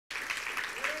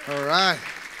All right.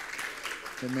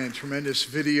 Amen. Tremendous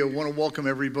video. I want to welcome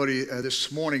everybody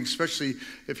this morning, especially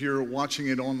if you're watching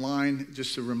it online.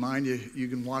 Just to remind you, you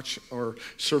can watch our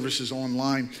services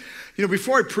online. You know,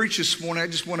 before I preach this morning, I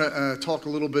just want to talk a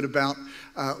little bit about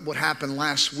what happened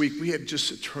last week. We had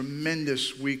just a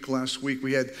tremendous week last week.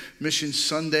 We had Mission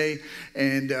Sunday,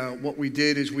 and what we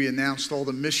did is we announced all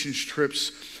the missions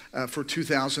trips for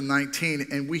 2019,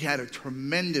 and we had a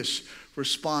tremendous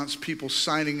response, people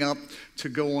signing up to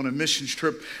go on a missions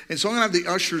trip. And so I'm going to have the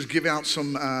ushers give out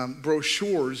some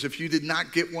brochures. If you did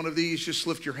not get one of these, just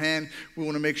lift your hand. We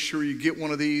want to make sure you get one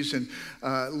of these and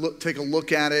take a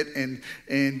look at it. And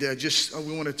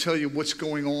we want to tell you what's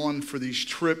going on for these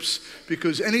trips,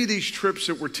 because any of these trips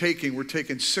that we're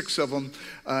taking 6 of them.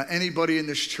 Anybody in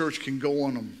this church can go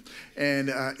on them. And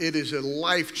it is a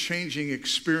life-changing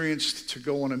experience to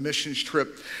go on a missions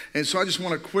trip. And so I just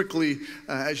want to quickly,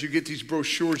 as you get these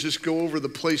brochures, just go over the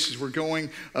places we're going.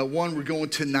 One, we're going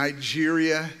to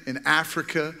Nigeria in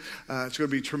Africa. It's going to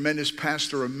be tremendous.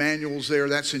 Pastor Emmanuel's there.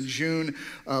 That's in June.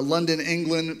 London,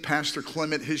 England, Pastor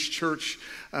Clement, his church.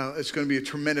 It's going to be a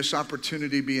tremendous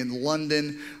opportunity to be in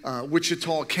London.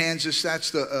 Wichita, Kansas,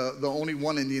 that's the only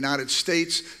one in the United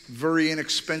States. Very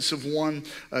inexpensive one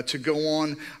to go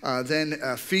on. Then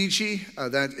Fiji,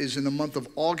 that is in the month of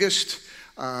August.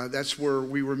 That's where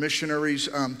we were missionaries.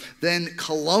 Then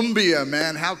Colombia,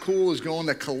 man, how cool is going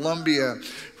to Colombia?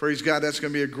 Praise God, that's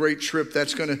going to be a great trip.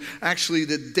 That's going to, actually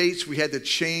the dates we had to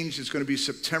change. It's going to be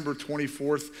September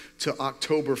 24th to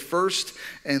October 1st.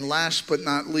 And last but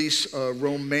not least,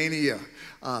 Romania.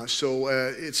 So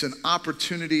it's an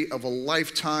opportunity of a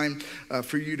lifetime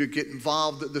for you to get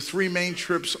involved. The 3 main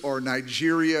trips are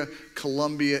Nigeria,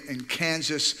 Colombia, and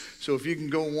Kansas. So if you can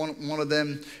go one of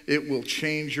them, it will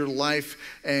change your life.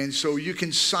 And so you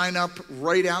can sign up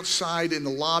right outside in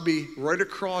the lobby, right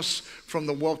across from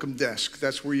the welcome desk.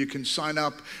 That's where you can sign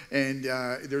up. And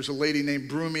there's a lady named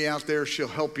Broomy out there. She'll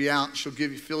help you out. She'll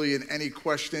fill you in any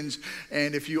questions.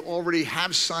 And if you already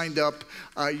have signed up,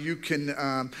 you can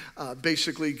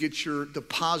basically get your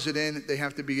deposit in. They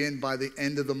have to be in by the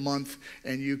end of the month,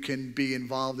 and you can be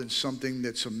involved in something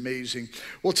that's amazing.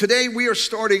 Well, today we are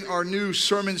starting our new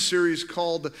sermon series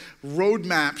called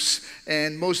Roadmaps,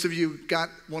 and most of you got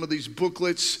one of these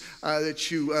booklets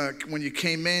that you, when you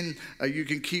came in, you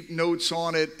can keep notes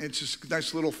on it. It's just a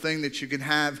nice little thing that you can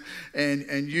have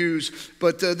and use.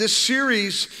 But this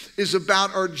series is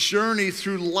about our journey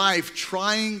through life,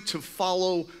 trying to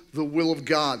follow the will of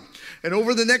God. And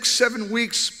over the next 7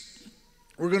 weeks,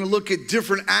 we're going to look at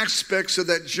different aspects of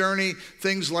that journey,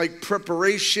 things like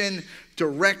preparation,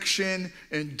 direction,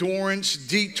 endurance,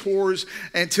 detours.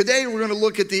 And today we're going to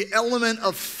look at the element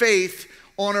of faith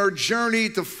on our journey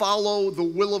to follow the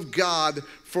will of God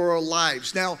for our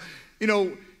lives. Now, you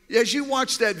know, as you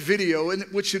watch that video,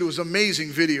 which it was an amazing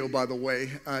video, by the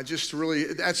way,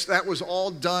 that was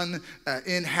all done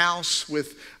in-house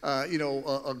with,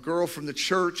 a girl from the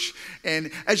church. And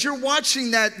as you're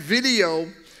watching that video,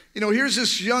 you know, here's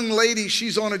this young lady.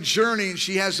 She's on a journey, and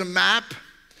she has a map.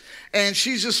 And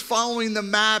she's just following the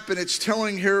map, and it's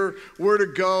telling her where to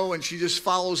go, and she just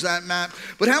follows that map.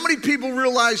 But how many people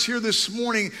realize here this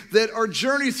morning that our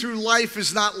journey through life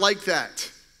is not like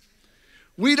that?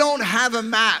 We don't have a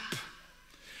map.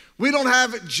 We don't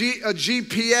have a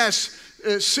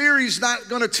GPS. Siri's not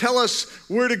going to tell us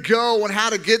where to go and how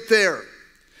to get there.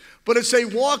 But it's a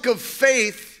walk of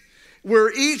faith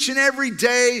where each and every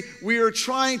day we are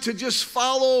trying to just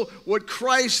follow what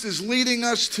Christ is leading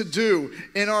us to do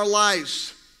in our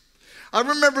lives. I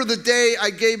remember the day I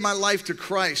gave my life to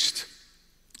Christ.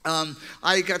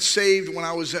 I got saved when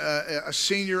I was a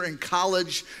senior in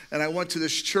college, and I went to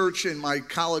this church in my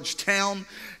college town,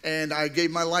 and I gave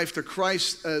my life to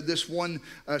Christ this one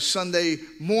Sunday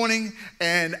morning.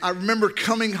 And I remember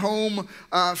coming home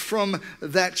from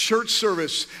that church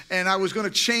service, and I was going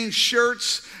to change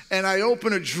shirts, and I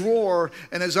opened a drawer,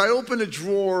 and as I opened a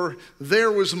drawer,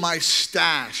 there was my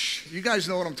stash. You guys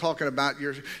know what I'm talking about.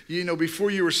 Before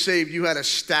you were saved, you had a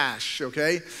stash,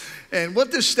 okay? And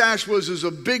what this stash was is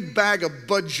a big bag of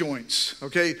bud joints,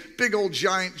 okay? Big old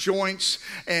giant joints.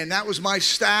 And that was my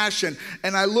stash. And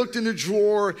I looked in the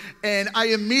drawer, and I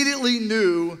immediately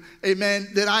knew, amen,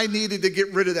 that I needed to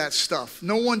get rid of that stuff.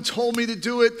 No one told me to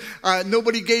do it.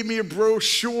 Nobody gave me a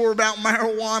brochure about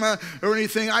marijuana or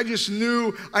anything. I just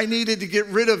knew I needed to get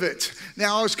rid of it.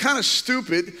 Now, I was kind of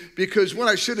stupid, because what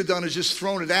I should have done is just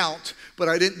thrown it out. But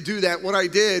I didn't do that. What I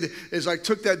did is I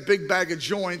took that big bag of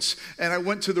joints, and I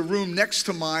went to the room room next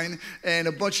to mine, and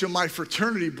a bunch of my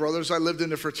fraternity brothers, I lived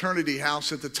in a fraternity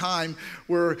house at the time,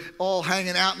 were all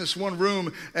hanging out in this one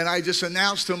room, and I just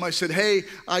announced to them, I said, hey,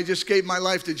 I just gave my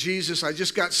life to Jesus. I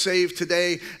just got saved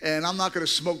today, and I'm not going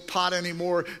to smoke pot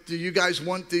anymore. Do you guys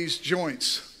want these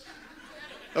joints?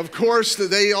 Of course,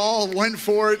 they all went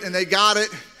for it, and they got it.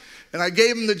 And I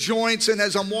gave them the joints, and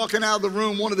as I'm walking out of the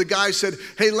room, one of the guys said,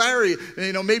 hey, Larry,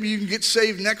 maybe you can get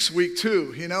saved next week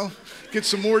too, get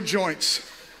some more joints.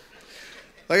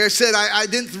 Like I said, I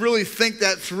didn't really think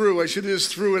that through. I should have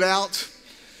just threw it out.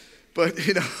 But,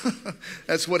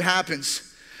 that's what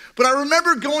happens. But I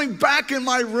remember going back in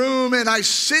my room, and I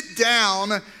sit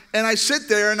down, and I sit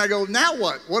there, and I go, now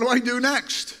what? What do I do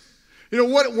next?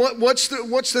 What's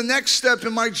the next step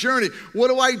in my journey? What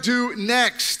do I do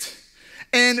next?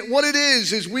 And what it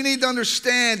is we need to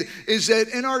understand is that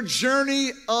in our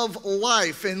journey of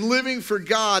life and living for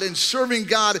God and serving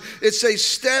God, it's a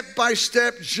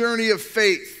step-by-step journey of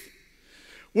faith,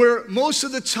 where most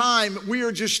of the time we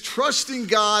are just trusting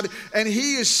God, and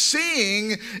He is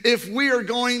seeing if we are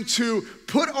going to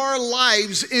put our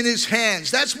lives in His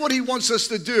hands. That's what He wants us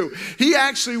to do. He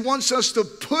actually wants us to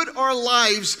put our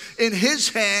lives in His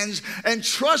hands and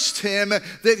trust Him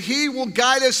that He will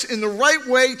guide us in the right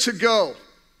way to go.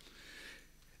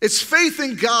 It's faith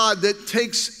in God that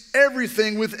takes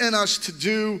everything within us to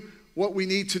do what we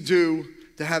need to do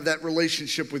to have that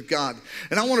relationship with God.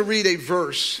 And I want to read a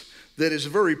verse that is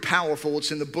very powerful.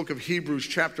 It's in the book of Hebrews,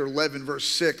 chapter 11, verse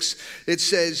 6. It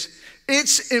says,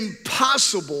 it's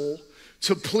impossible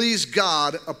to please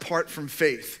God apart from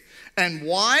faith. And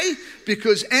why?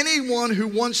 Because anyone who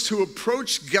wants to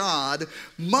approach God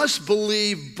must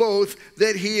believe both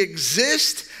that He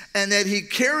exists and that He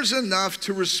cares enough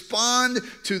to respond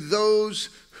to those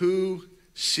who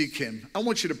seek Him. I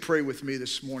want you to pray with me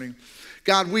this morning.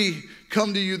 God, we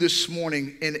come to you this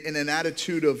morning in an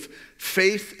attitude of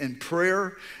faith and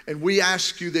prayer, and we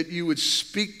ask you that you would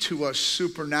speak to us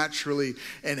supernaturally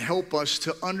and help us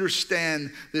to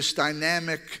understand this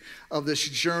dynamic of this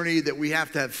journey, that we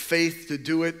have to have faith to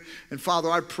do it. And Father,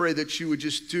 I pray that you would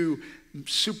just do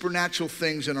supernatural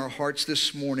things in our hearts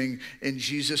this morning in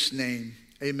Jesus' name.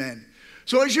 Amen.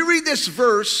 So as you read this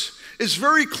verse, it's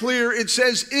very clear. It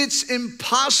says it's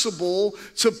impossible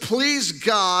to please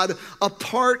God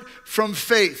apart from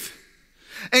faith.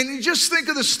 And you just think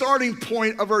of the starting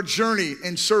point of our journey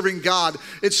in serving God.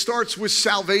 It starts with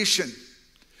salvation.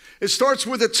 It starts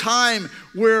with a time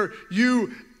where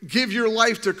you give your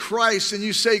life to Christ and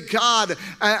you say, God,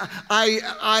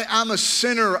 I'm a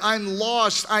sinner. I'm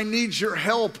lost. I need your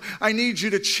help. I need you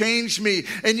to change me.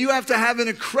 And you have to have an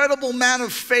incredible amount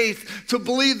of faith to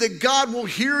believe that God will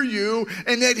hear you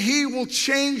and that He will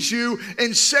change you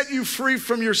and set you free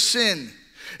from your sin.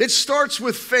 It starts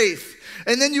with faith.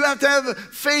 And then you have to have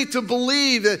faith to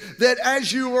believe that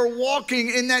as you are walking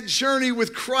in that journey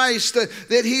with Christ,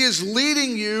 that He is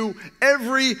leading you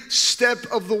every step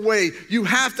of the way. You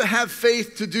have to have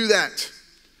faith to do that.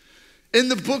 In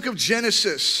the book of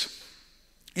Genesis,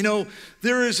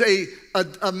 there is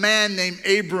a man named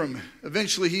Abram.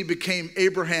 Eventually he became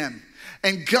Abraham.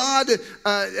 And God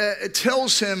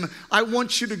tells him, I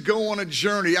want you to go on a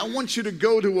journey. I want you to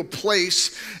go to a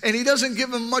place. And He doesn't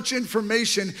give him much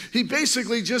information. He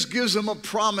basically just gives him a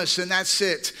promise, and that's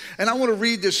it. And I want to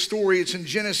read this story. It's in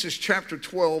Genesis chapter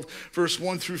 12, verse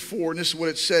 1 through 4. And this is what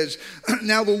it says.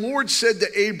 Now the Lord said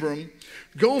to Abram,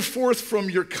 go forth from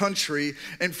your country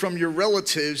and from your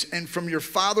relatives and from your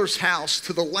father's house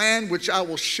to the land which I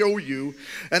will show you,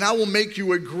 and I will make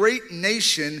you a great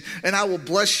nation, and I will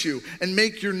bless you and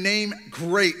make your name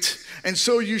great. And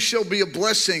so you shall be a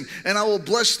blessing, and I will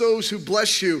bless those who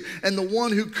bless you, and the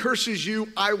one who curses you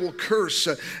I will curse.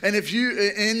 And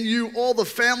in you all the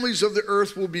families of the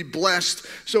earth will be blessed.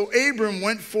 So Abram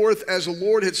went forth as the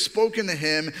Lord had spoken to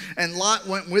him, and Lot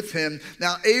went with him.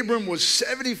 Now Abram was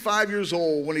 75 years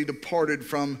old when he departed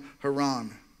from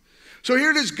Haran. So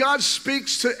here it is, God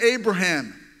speaks to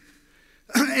Abraham,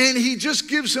 and He just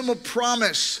gives him a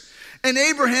promise. And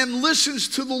Abraham listens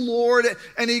to the Lord,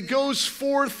 and he goes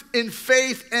forth in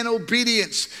faith and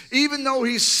obedience, even though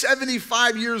he's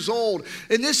 75 years old.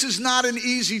 And this is not an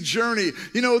easy journey.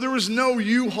 There was no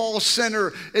U-Haul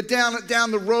center down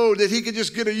the road that he could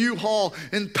just get a U-Haul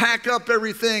and pack up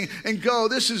everything and go.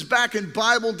 This is back in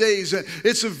Bible days.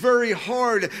 It's a very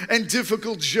hard and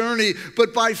difficult journey.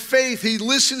 But by faith, he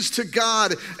listens to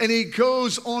God, and he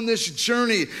goes on this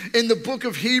journey. In the book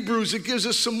of Hebrews, it gives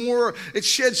us it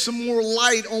sheds some more more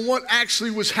light on what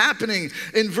actually was happening.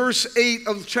 In verse 8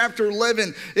 of chapter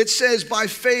 11, it says, by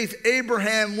faith,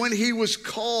 Abraham, when he was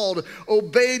called,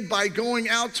 obeyed by going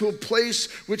out to a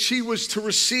place which he was to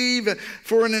receive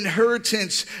for an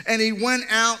inheritance. And he went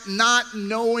out not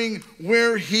knowing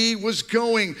where he was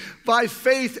going. By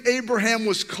faith, Abraham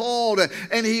was called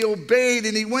and he obeyed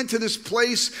and he went to this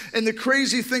place. And the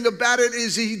crazy thing about it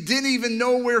is he didn't even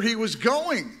know where he was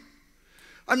going.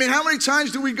 I mean, how many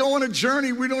times do we go on a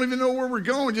journey, we don't even know where we're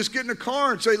going, just get in a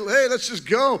car and say, hey, let's just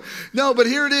go. No, but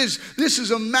here it is. This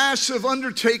is a massive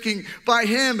undertaking by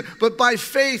him, but by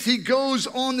faith, he goes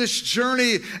on this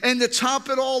journey. And to top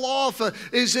it all off,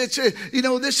 this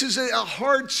is a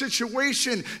hard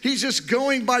situation. He's just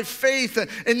going by faith,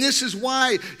 and this is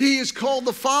why he is called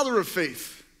the father of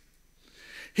faith.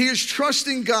 He is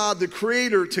trusting God, the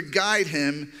Creator, to guide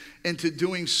him into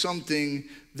doing something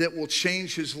that will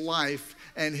change his life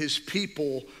and his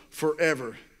people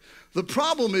forever. The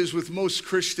problem is with most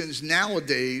Christians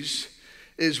nowadays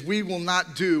is we will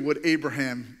not do what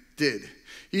Abraham did.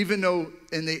 Even though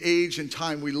in the age and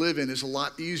time we live in is a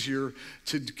lot easier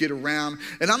to get around.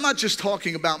 And I'm not just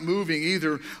talking about moving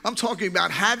either. I'm talking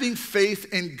about having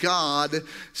faith in God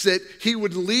so that he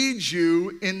would lead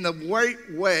you in the right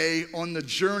way on the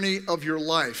journey of your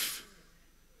life.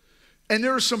 And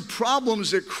there are some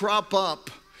problems that crop up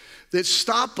that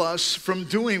stop us from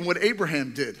doing what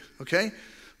Abraham did, okay?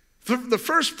 The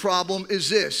first problem is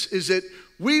this, is that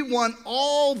we want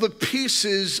all the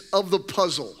pieces of the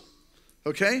puzzle,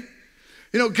 okay?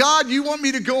 You know, God, you want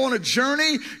me to go on a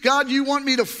journey? God, you want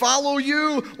me to follow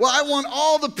you? Well, I want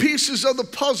all the pieces of the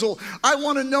puzzle. I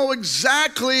want to know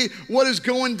exactly what is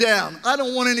going down. I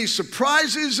don't want any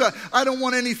surprises. I don't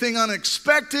want anything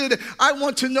unexpected. I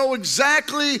want to know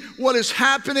exactly what is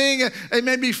happening.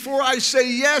 Amen. Before I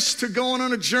say yes to going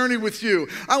on a journey with you,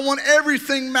 I want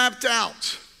everything mapped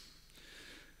out.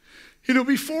 You know,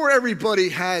 before everybody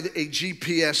had a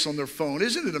GPS on their phone,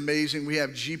 isn't it amazing we have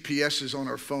GPSs on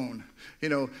our phone? You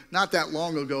know, not that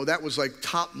long ago, that was like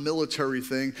top military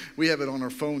thing. We have it on our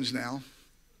phones now.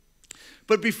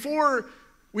 But before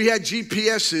we had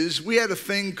GPSs, we had a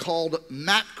thing called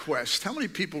MapQuest. How many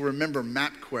people remember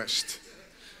MapQuest?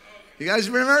 You guys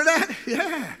remember that?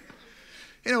 Yeah.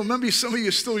 You know, maybe some of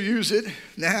you still use it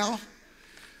now.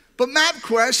 But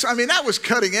MapQuest, I mean, that was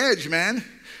cutting edge, man.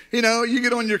 You know, you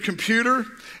get on your computer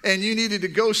and you needed to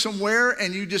go somewhere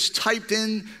and you just typed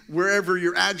in wherever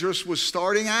your address was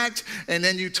starting at, and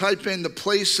then you type in the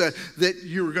place that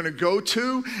you were going to go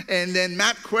to, and then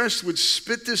MapQuest would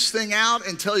spit this thing out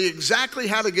and tell you exactly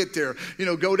how to get there. You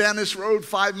know, go down this road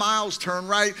 5 miles, turn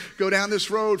right, go down this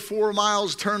road 4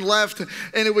 miles, turn left, and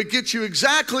it would get you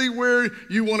exactly where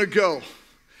you want to go.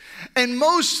 And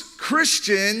most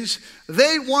Christians,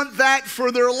 they want that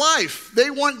for their life. They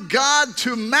want God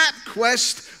to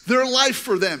MapQuest their life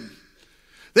for them.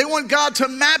 They want God to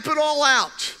map it all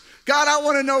out. God, I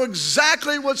want to know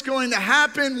exactly what's going to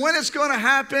happen, when it's going to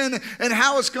happen, and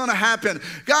how it's going to happen.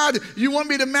 God, you want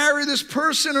me to marry this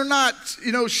person or not?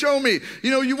 You know, show me. You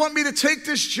know, you want me to take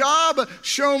this job?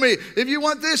 Show me. If you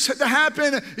want this to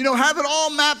happen, you know, have it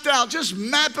all mapped out. Just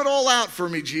map it all out for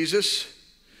me, Jesus.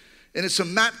 And it's a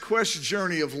MapQuest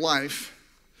journey of life.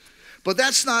 But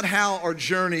that's not how our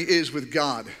journey is with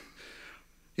God.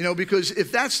 You know, because if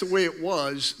that's the way it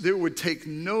was, there would take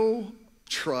no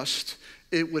trust.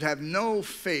 It would have no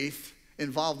faith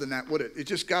involved in that, would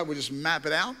it? God would just map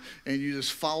it out and you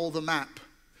just follow the map.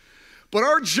 But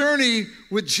our journey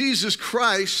with Jesus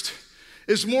Christ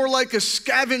is more like a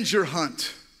scavenger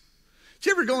hunt. Did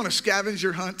you ever go on a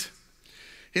scavenger hunt?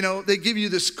 You know, they give you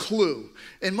this clue.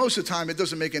 And most of the time, it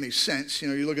doesn't make any sense. You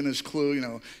know, you're looking at this clue, you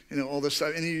know, all this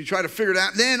stuff. And you try to figure it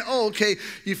out. Then,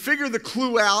 you figure the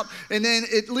clue out. And then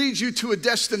it leads you to a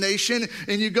destination.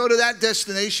 And you go to that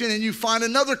destination and you find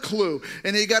another clue.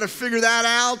 And you got to figure that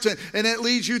out. And it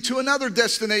leads you to another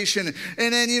destination.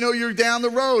 And then, you know, you're down the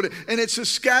road. And it's a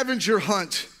scavenger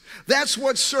hunt. That's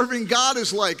what serving God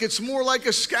is like. It's more like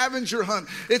a scavenger hunt.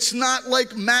 It's not like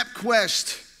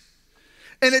MapQuest.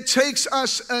 And it takes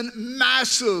us a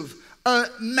massive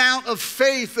amount of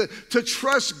faith to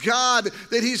trust God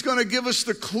that he's going to give us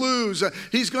the clues.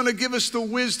 He's going to give us the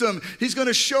wisdom. He's going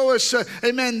to show us,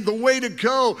 amen, the way to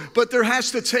go. But there has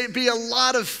to be a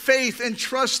lot of faith and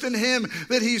trust in him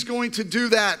that he's going to do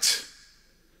that.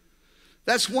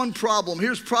 That's one problem.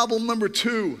 Here's problem number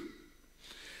 2,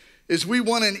 is we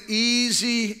want an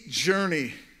easy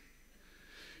journey.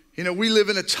 You know, we live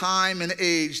in a time and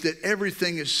age that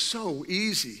everything is so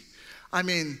easy. I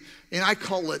mean, and I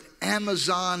call it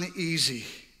Amazon easy.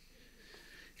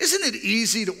 Isn't it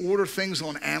easy to order things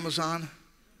on Amazon?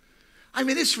 I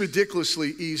mean, it's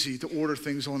ridiculously easy to order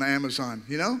things on Amazon,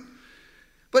 you know?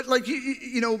 But like,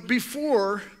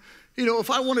 before,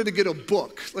 if I wanted to get a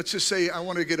book, let's just say I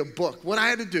wanted to get a book, what I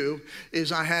had to do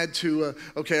is I had to,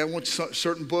 I want a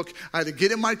certain book. I had to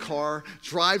get in my car,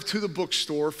 drive to the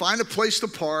bookstore, find a place to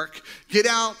park, get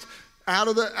out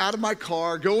of my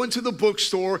car, go into the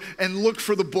bookstore and look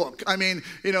for the book. I mean,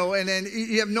 and then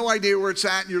you have no idea where it's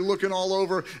at and you're looking all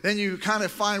over. Then you kind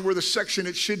of find where the section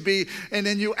it should be. And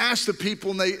then you ask the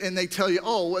people and they tell you,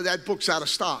 oh, well, that book's out of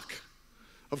stock.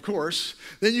 Of course.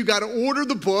 Then you got to order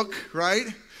the book, right?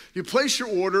 You place your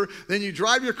order, then you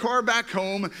drive your car back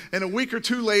home, and a week or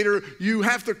two later, you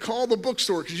have to call the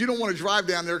bookstore because you don't want to drive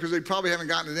down there because they probably haven't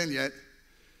gotten it in yet.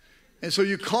 And so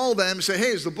you call them and say, hey,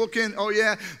 is the book in? Oh,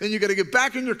 yeah. Then you got to get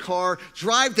back in your car,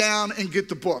 drive down, and get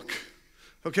the book.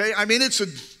 Okay? I mean, it's a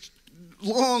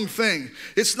long thing.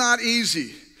 It's not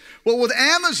easy. Well, with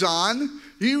Amazon,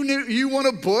 you want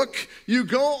a book, you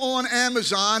go on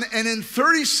Amazon, and in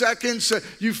 30 seconds,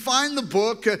 you find the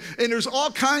book, and there's all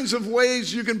kinds of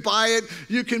ways you can buy it.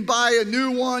 You can buy a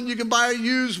new one, you can buy a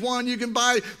used one, you can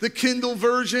buy the Kindle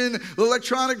version, the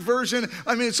electronic version.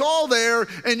 I mean, it's all there,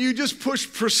 and you just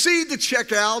push proceed to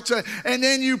checkout, and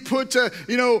then you put,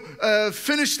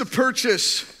 finish the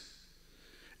purchase,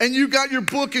 and you got your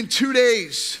book in 2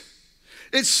 days.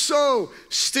 It's so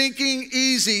stinking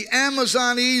easy,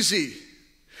 Amazon easy.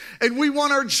 And we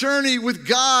want our journey with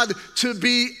God to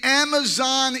be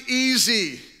Amazon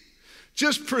easy.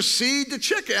 Just proceed to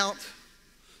checkout,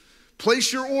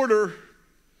 place your order,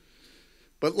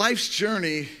 but life's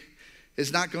journey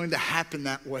is not going to happen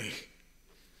that way.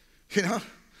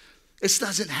 It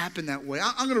doesn't happen that way.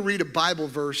 I'm going to read a Bible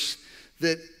verse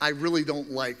that I really don't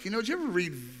like. Did you ever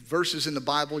read verses in the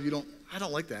Bible I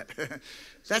don't like that.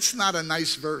 That's not a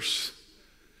nice verse.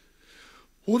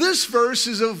 Well, this verse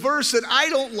is a verse that I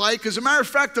don't like. As a matter of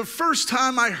fact, the first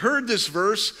time I heard this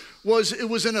verse was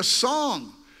in a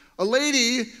song. A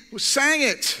lady sang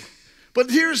it. But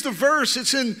here's the verse.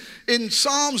 It's in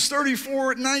Psalms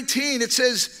 34:19. It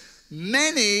says,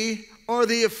 many are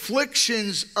the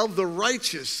afflictions of the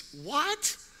righteous.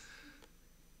 What?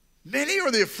 Many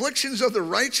are the afflictions of the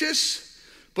righteous,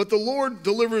 but the Lord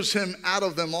delivers him out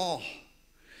of them all.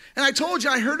 And I told you,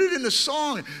 I heard it in the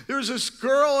song. There was this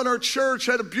girl in our church,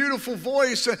 had a beautiful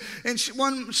voice, and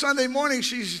one Sunday morning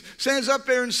she stands up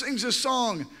there and sings this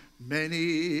song.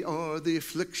 Many are the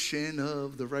affliction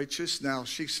of the righteous. Now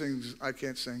she sings, I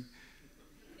can't sing.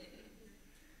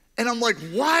 And I'm like,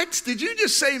 what? Did you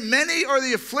just say many are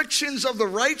the afflictions of the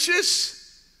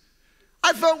righteous?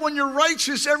 I thought when you're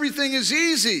righteous, everything is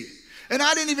easy. And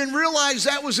I didn't even realize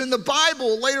that was in the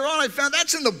Bible. Later on, I found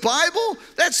that's in the Bible?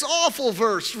 That's an awful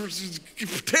verse.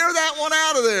 Tear that one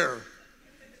out of there.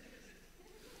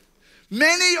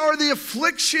 Many are the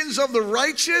afflictions of the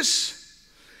righteous.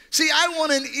 See, I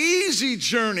want an easy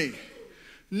journey.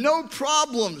 No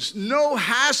problems, no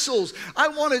hassles. I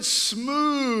want it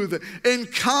smooth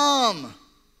and calm.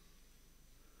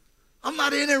 I'm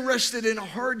not interested in a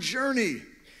hard journey.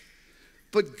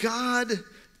 But God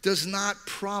does not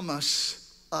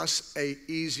promise us an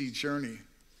easy journey.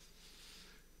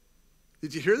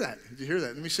 Did you hear that? Did you hear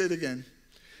that? Let me say it again.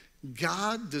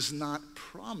 God does not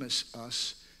promise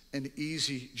us an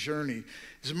easy journey.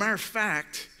 As a matter of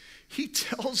fact, he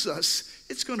tells us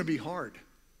it's going to be hard.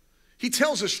 He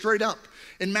tells us straight up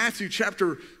in Matthew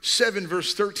chapter 7,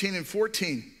 verse 13 and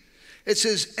 14. It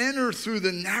says, enter through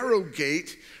the narrow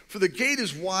gate, for the gate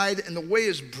is wide and the way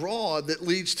is broad that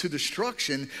leads to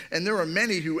destruction, and there are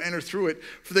many who enter through it.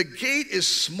 For the gate is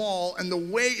small and the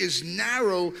way is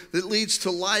narrow that leads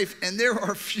to life, and there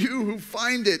are few who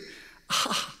find it.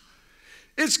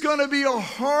 It's going to be a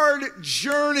hard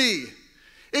journey.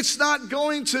 It's not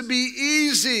going to be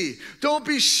easy. Don't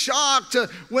be shocked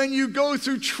when you go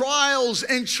through trials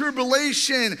and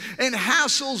tribulation and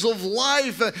hassles of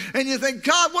life and you think,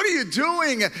 God, what are you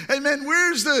doing? And then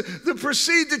where's the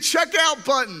proceed to checkout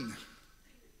button?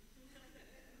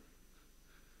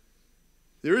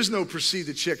 There is no proceed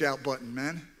to checkout button,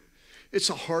 man. It's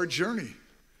a hard journey.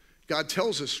 God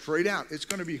tells us straight out, it's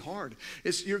going to be hard.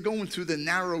 You're going through the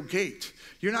narrow gate.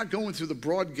 You're not going through the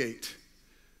broad gate.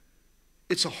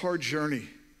 It's a hard journey.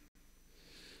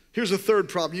 Here's a third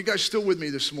problem. You guys still with me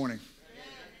this morning?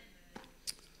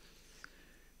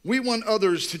 We want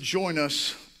others to join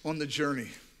us on the journey.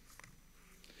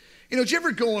 Did you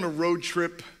ever go on a road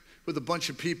trip with a bunch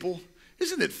of people?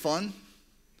 Isn't it fun?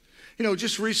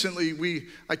 Just recently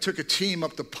I took a team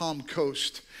up to Palm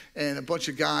Coast and a bunch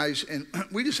of guys, and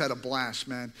we just had a blast,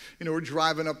 man. We're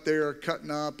driving up there,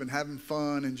 cutting up and having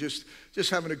fun and just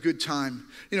having a good time.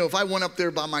 If I went up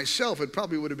there by myself, it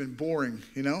probably would have been boring,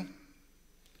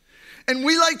 And And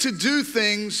we like to do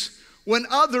things when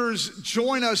others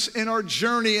join us in our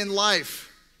journey in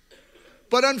life.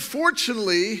 But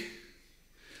unfortunately,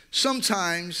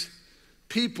 sometimes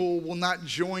people will not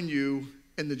join you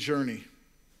in the journey.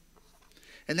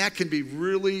 And that can be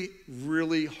really,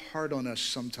 really hard on us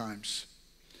sometimes.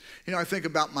 You know, I think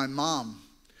about my mom.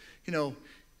 You know,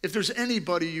 if there's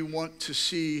anybody you want to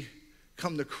see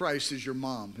come to Christ, is your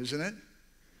mom, isn't it?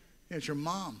 Yeah, it's your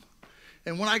mom.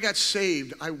 And when I got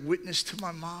saved, I witnessed to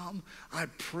my mom. I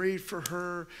prayed for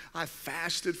her. I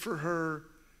fasted for her.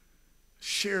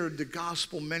 Shared the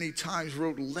gospel many times,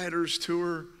 wrote letters to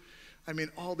her. I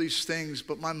mean, all these things.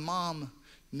 But my mom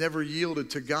never yielded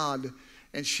to God,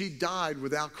 and she died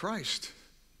without Christ.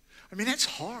 I mean, that's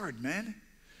hard, man.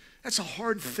 That's a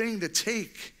hard thing to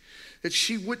take, that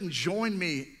she wouldn't join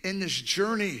me in this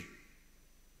journey.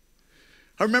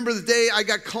 I remember the day I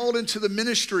got called into the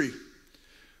ministry.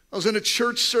 I was in a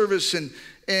church service, and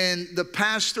the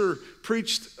pastor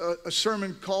preached a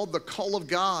sermon called The Call of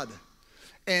God.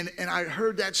 And I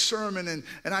heard that sermon,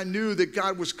 and I knew that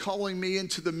God was calling me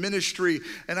into the ministry.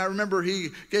 And I remember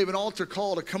he gave an altar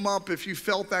call to come up if you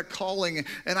felt that calling.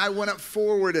 And I went up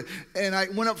forward, and I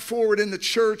went up forward in the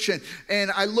church,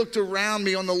 and I looked around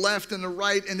me on the left and the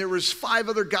right, and there was 5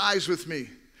 other guys with me.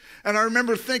 And I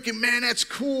remember thinking, man, that's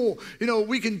cool. You know,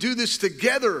 we can do this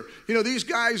together. You know, these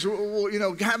guys will, you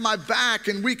know, have my back,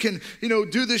 and we can, you know,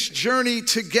 do this journey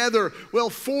together.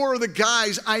 Well, 4 of the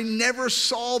guys, I never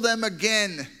saw them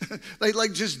again. They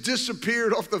like just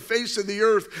disappeared off the face of the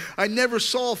earth. I never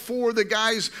saw 4 of the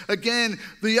guys again.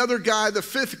 The other guy, the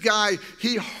 5th guy,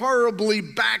 he horribly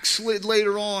backslid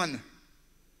later on.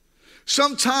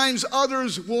 Sometimes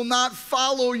others will not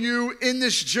follow you in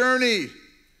this journey.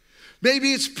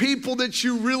 Maybe it's people that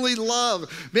you really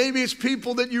love. Maybe it's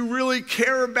people that you really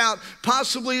care about.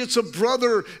 Possibly it's a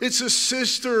brother, it's a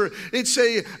sister, it's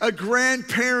a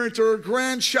grandparent or a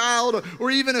grandchild, or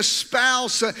even a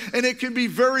spouse. And it can be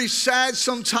very sad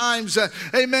sometimes.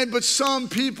 Amen. But some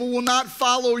people will not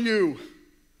follow you.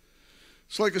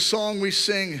 It's like a song we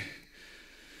sing. It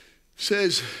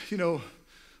says, you know,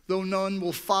 though none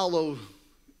will follow,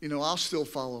 you know, I'll still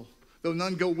follow. Though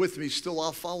none go with me, still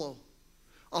I'll follow.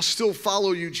 I'll still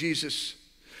follow you, Jesus.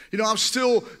 You know, I'm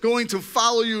still going to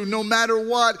follow you no matter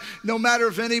what, no matter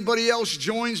if anybody else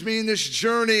joins me in this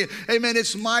journey. Amen.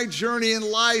 It's my journey in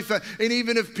life. And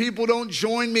even if people don't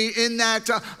join me in that,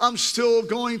 I'm still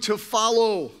going to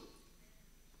follow.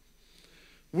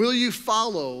 Will you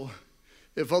follow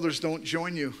if others don't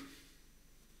join you?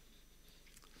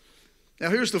 Now,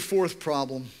 here's the 4th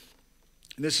problem,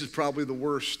 and this is probably the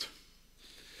worst,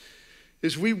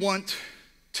 is we want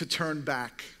to turn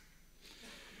back.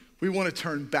 We want to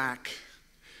turn back.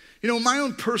 You know, in my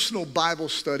own personal Bible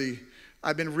study,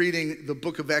 I've been reading the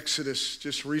book of Exodus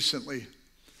just recently.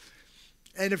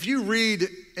 And if you read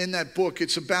in that book,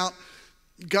 it's about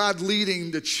God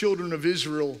leading the children of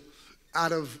Israel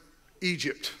out of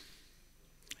Egypt.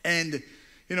 And,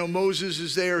 you know, Moses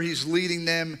is there. He's leading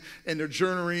them in their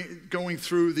journey, going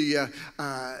through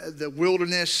the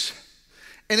wilderness.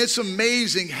 And it's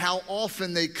amazing how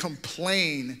often they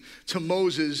complain to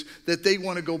Moses that they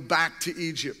want to go back to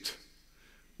Egypt.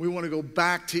 We want to go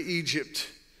back to Egypt.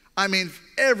 I mean,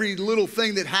 every little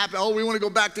thing that happened, oh, we want to go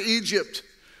back to Egypt.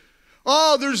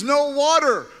 Oh, there's no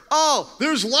water. Oh,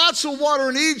 there's lots of water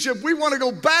in Egypt. We want to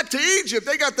go back to Egypt.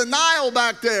 They got the Nile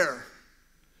back there.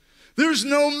 There's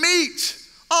no meat.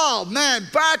 Oh, man,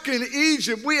 back in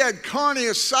Egypt, we had carne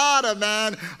asada,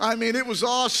 man. I mean, it was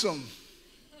awesome.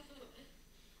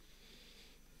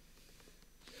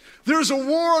 There's a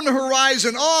war on the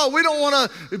horizon. Oh, we don't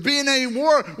want to be in any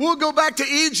war. We'll go back to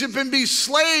Egypt and be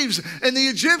slaves, and the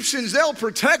Egyptians, they'll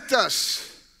protect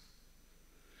us.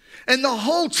 And the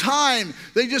whole time,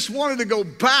 they just wanted to go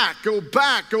back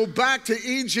to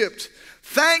Egypt.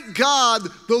 Thank God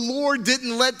the Lord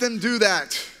didn't let them do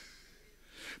that,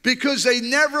 because they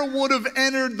never would have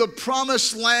entered the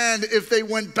promised land if they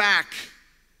went back.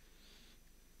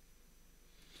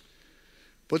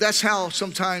 But that's how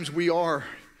sometimes we are.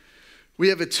 We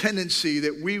have a tendency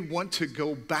that we want to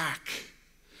go back.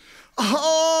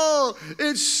 Oh,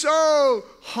 it's so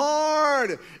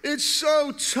hard. It's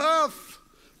so tough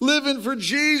living for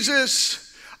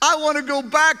Jesus. I want to go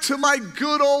back to my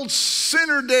good old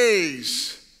sinner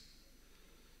days.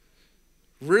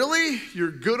 Really? Your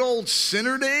good old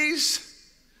sinner days?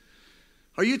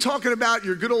 Are you talking about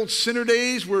your good old sinner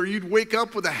days where you'd wake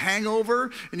up with a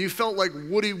hangover and you felt like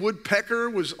Woody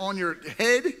Woodpecker was on your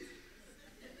head?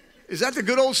 Is that the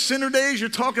good old sinner days you're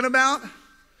talking about?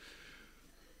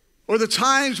 Or the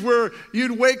times where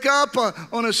you'd wake up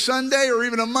on a Sunday or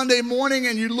even a Monday morning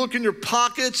and you'd look in your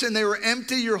pockets and they were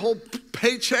empty, your whole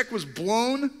paycheck was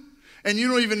blown and you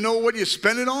don't even know what you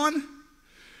spent it on?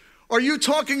 Are you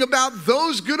talking about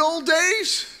those good old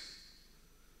days?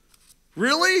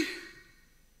 Really?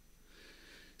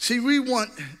 See, we want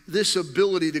this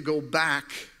ability to go back,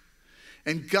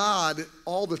 and God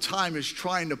all the time is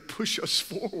trying to push us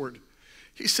forward.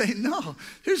 He's saying, no,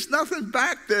 there's nothing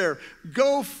back there.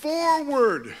 Go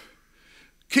forward.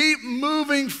 Keep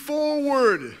moving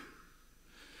forward.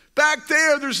 Back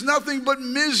there's nothing but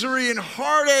misery and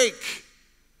heartache.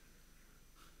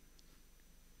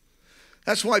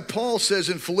 That's why Paul says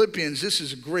in Philippians, this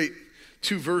is a great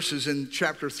 2 verses in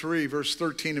chapter 3, verse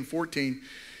 13 and 14.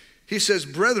 He says,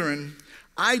 brethren,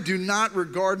 I do not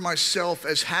regard myself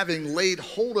as having laid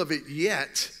hold of it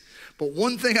yet, but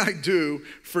one thing I do,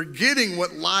 forgetting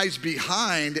what lies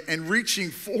behind and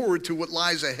reaching forward to what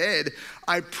lies ahead,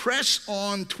 I press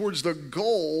on towards the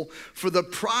goal for the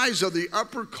prize of the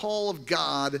upper call of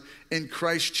God in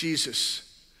Christ Jesus.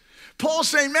 Paul's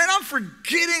saying, man, I'm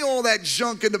forgetting all that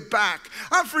junk in the back.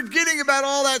 I'm forgetting about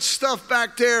all that stuff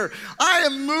back there. I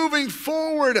am moving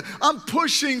forward. I'm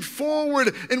pushing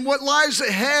forward in what lies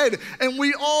ahead. And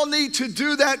we all need to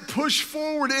do that, push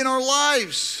forward in our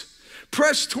lives.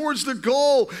 Press towards the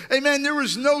goal. Amen. There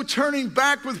was no turning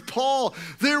back with Paul.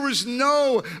 There was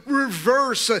no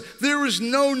reverse. There was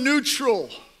no neutral.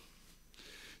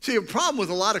 See, a problem with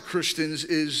a lot of Christians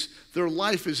is their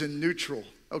life is in neutral.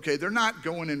 Okay, they're not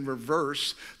going in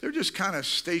reverse. They're just kind of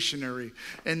stationary,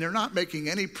 and they're not making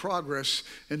any progress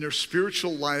in their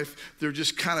spiritual life. They're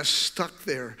just kind of stuck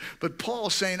there. But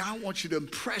Paul's saying, I want you to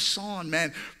press on,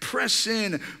 man. Press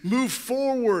in, move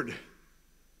forward.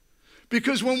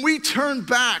 Because when we turn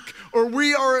back or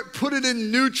we are put it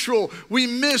in neutral, we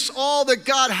miss all that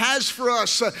God has for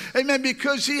us. Amen.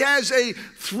 Because he has a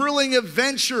thrilling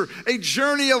adventure, a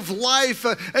journey of life.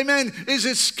 Amen. Is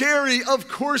it scary? Of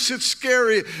course it's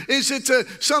scary. Is it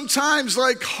sometimes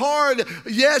like hard?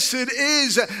 Yes, it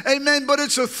is. Amen. But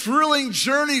it's a thrilling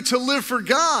journey to live for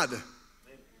God.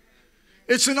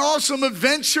 It's an awesome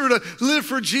adventure to live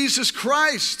for Jesus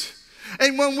Christ.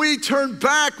 And when we turn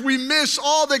back, we miss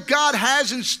all that God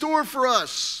has in store for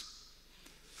us.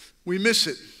 We miss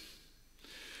it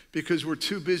because we're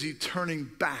too busy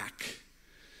turning back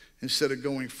instead of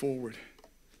going forward.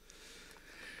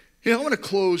 You know, I want to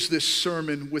close this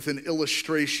sermon with an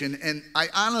illustration, and I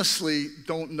honestly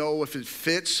don't know if it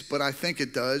fits, but I think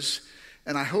it does,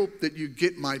 and I hope that you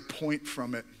get my point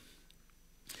from it.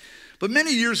 But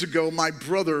many years ago, my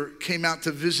brother came out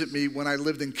to visit me when I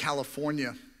lived in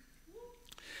California.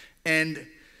 And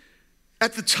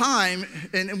at the time,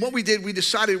 and what we did, we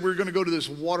decided we were going to go to this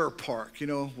water park, you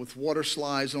know, with water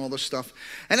slides and all this stuff.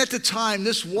 And at the time,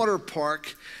 this water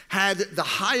park had the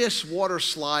highest water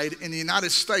slide in the United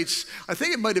States. I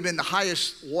think it might have been the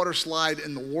highest water slide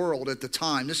in the world at the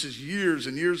time. This is years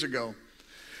and years ago.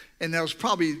 And there was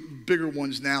probably bigger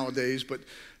ones nowadays, but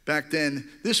back then,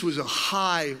 this was a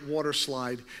high water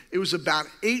slide. It was about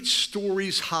 8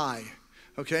 stories high.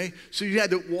 Okay, so you had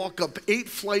to walk up 8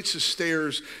 flights of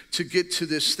stairs to get to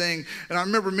this thing. And I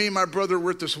remember me and my brother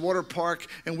were at this water park,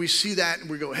 and we see that, and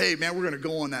we go, hey, man, we're going to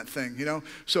go on that thing, you know.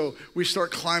 So we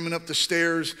start climbing up the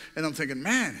stairs, and I'm thinking,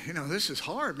 man, you know, this is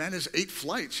hard, man. There's 8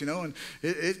 flights, you know, and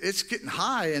it's getting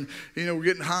high, and, you know, we're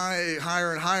getting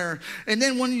higher and higher. And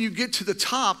then when you get to the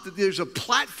top, there's a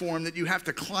platform that you have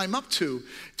to climb up to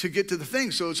get to the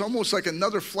thing. So it's almost like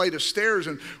another flight of stairs,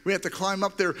 and we have to climb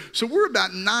up there. So we're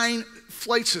about 9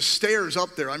 flights of stairs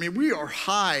up there. I mean, we are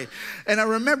high. And I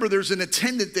remember there's an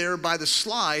attendant there by the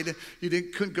slide. You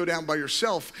couldn't go down by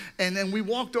yourself. And then we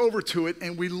walked over to it,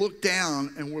 and we looked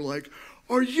down, and we're like,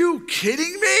 are you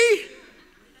kidding me?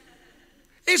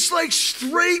 It's like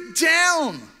straight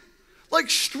down.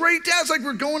 Like straight down. It's like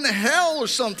we're going to hell or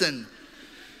something.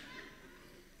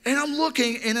 And I'm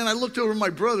looking, and then I looked over at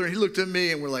my brother, and he looked at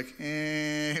me, and we're like,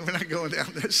 we're not going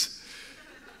down this.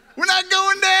 We're not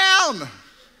going down.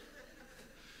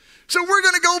 So we're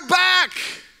going to go back.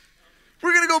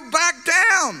 We're going to go back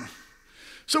down.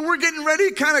 So we're getting ready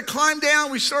to kind of climb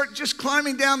down. We start just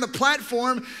climbing down the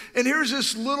platform, and here's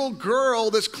this little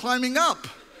girl that's climbing up.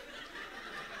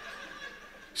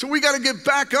 So we got to get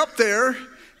back up there,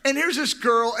 and here's this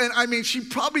girl, and I mean, she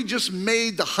probably just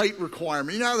made the height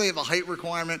requirement. You know how they have a height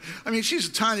requirement? I mean, she's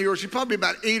a tiny girl. She's probably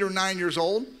about 8 or 9 years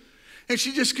old. And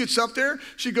she just gets up there.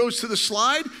 She goes to the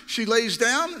slide. She lays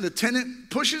down, and the attendant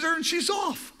pushes her, and she's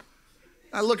off.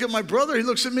 I look at my brother, he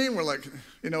looks at me, and we're like,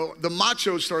 you know, the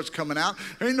macho starts coming out.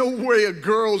 There ain't no way a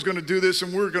girl is going to do this,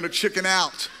 and we're going to chicken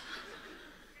out.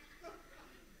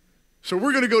 So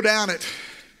we're going to go down it.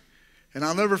 And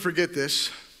I'll never forget this.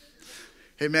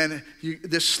 Amen.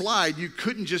 This slide, you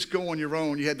couldn't just go on your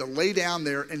own. You had to lay down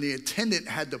there, and the attendant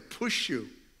had to push you,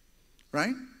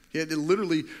 right? He had to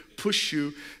literally push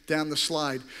you down the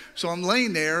slide. So I'm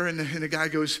laying there, and the guy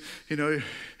goes, you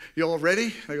all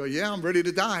ready? I go, yeah, I'm ready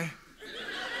to die.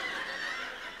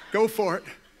 Go for it.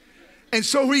 And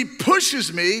so he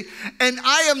pushes me, and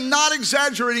I am not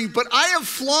exaggerating, but I am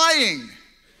flying.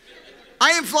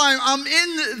 I'm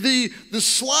in the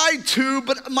slide tube,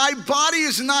 but my body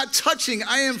is not touching.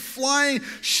 I am flying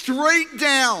straight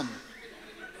down.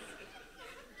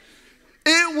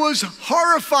 It was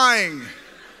horrifying.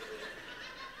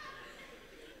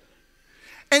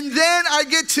 And then I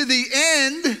get to the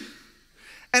end,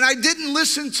 and I didn't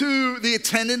listen to the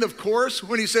attendant, of course,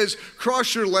 when he says,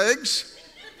 cross your legs.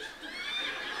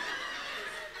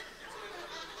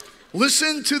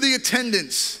 Listen to the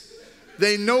attendants.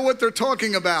 They know what they're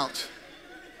talking about.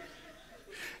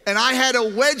 And I had a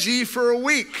wedgie for a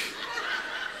week.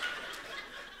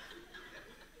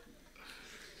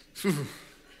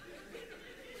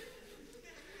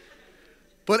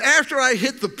 But after I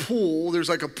hit the pool, there's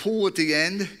like a pool at the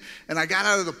end, and I got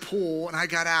out of the pool, and I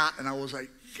got out, and I was like,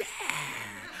 yeah,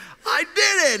 I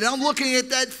did it. And I'm looking at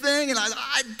that thing, and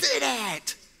I did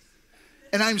it.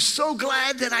 And I'm so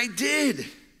glad that I did.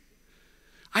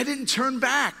 I didn't turn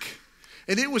back.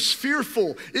 And it was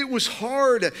fearful. It was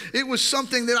hard. It was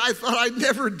something that I thought I'd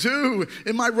never do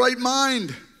in my right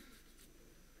mind.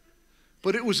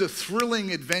 But it was a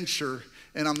thrilling adventure,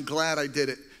 and I'm glad I did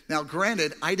it. Now,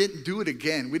 granted, I didn't do it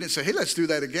again. We didn't say, hey, let's do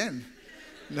that again.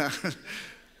 No,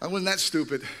 I wasn't that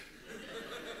stupid.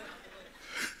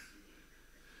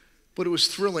 But it was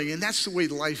thrilling, and that's the way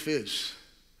life is.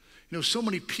 So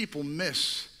many people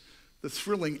miss the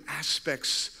thrilling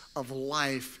aspects of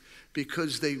life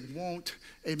because they won't,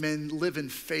 live in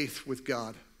faith with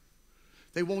God.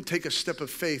 They won't take a step of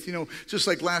faith. Just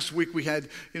like last week we had,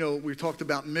 we talked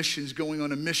about missions, going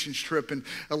on a missions trip, and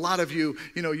a lot of you,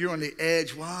 you're on the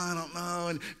edge. Well, I don't know.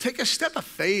 And take a step of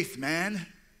faith, man.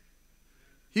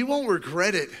 You won't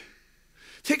regret it.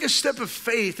 Take a step of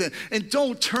faith and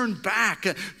don't turn back.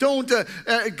 Don't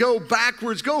go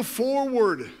backwards. Go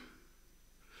forward.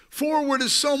 Forward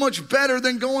is so much better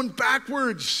than going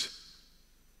backwards.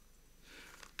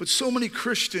 But so many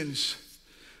Christians,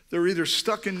 they're either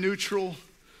stuck in neutral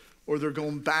or they're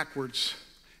going backwards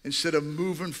instead of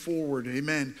moving forward,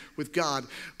 amen, with God.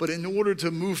 But in order to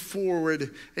move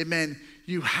forward, amen,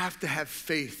 you have to have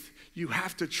faith. You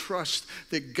have to trust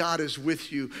that God is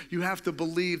with you. You have to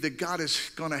believe that God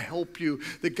is going to help you,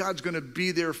 that God's going to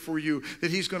be there for you, that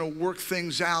he's going to work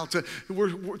things out.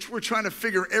 We're trying to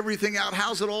figure everything out.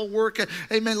 How's it all work?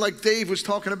 Amen. Like Dave was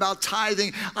talking about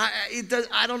tithing.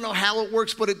 I don't know how it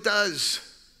works, but it does.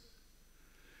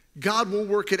 God will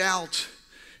work it out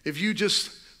if you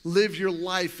just live your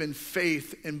life in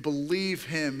faith and believe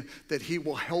him that he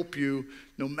will help you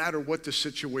no matter what the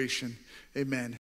situation. Amen.